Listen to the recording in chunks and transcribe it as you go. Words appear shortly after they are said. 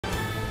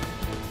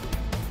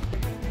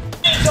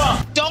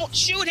Don't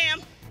shoot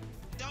him.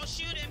 Don't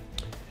shoot him.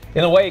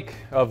 In the wake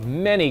of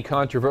many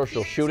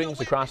controversial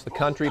shootings across the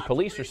country,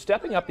 police are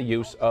stepping up the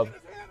use of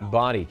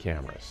body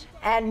cameras.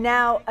 And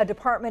now a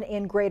department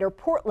in Greater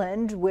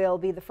Portland will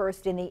be the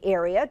first in the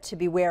area to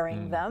be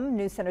wearing them.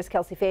 News Center's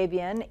Kelsey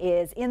Fabian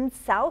is in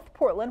South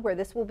Portland where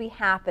this will be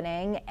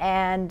happening.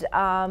 And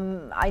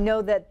I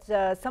know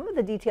that some of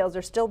the details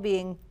are still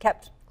being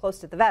kept close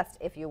to the vest,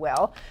 if you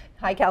will.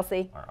 Hi,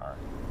 Kelsey.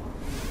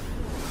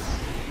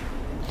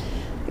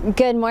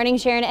 Good morning,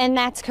 Sharon, and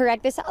that's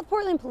correct. The South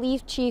Portland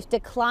Police Chief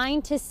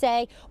declined to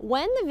say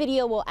when the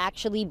video will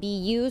actually be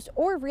used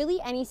or really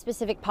any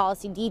specific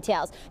policy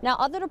details. Now,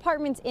 other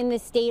departments in the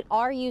state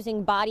are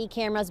using body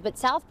cameras, but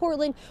South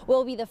Portland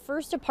will be the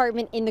first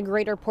department in the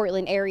Greater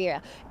Portland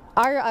area.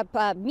 Our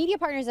media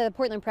partners at the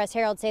Portland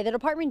Press-Herald say the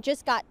department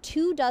just got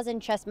 24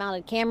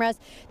 chest-mounted cameras.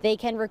 They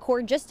can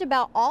record just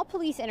about all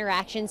police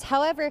interactions.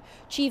 However,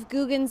 Chief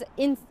Googans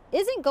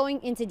isn't going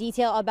into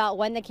detail about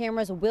when the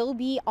cameras will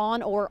be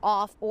on or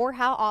off or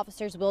how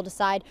officers will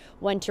decide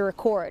when to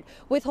record.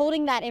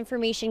 Withholding that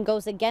information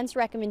goes against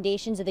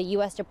recommendations of the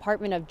U.S.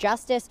 Department of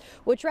Justice,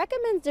 which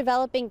recommends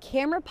developing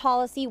camera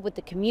policy with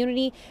the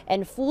community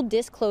and full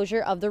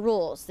disclosure of the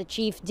rules. The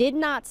chief did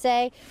not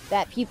say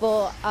that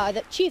people,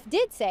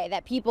 did say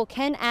that people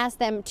can ask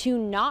them to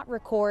not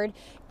record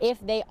if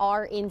they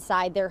are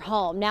inside their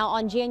home. Now,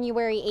 on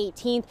January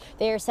 18th,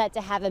 they are set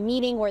to have a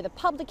meeting where the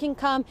public can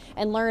come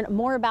and learn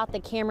more about the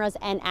cameras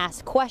and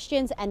ask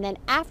questions. And then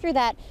after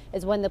that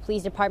is when the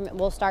police department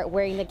will start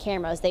wearing the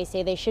cameras. They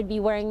say they should be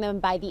wearing them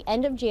by the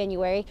end of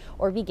January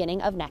or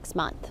beginning of next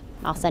month.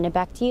 I'll send it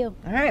back to you.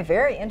 All right,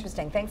 very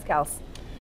interesting. Thanks, Kels.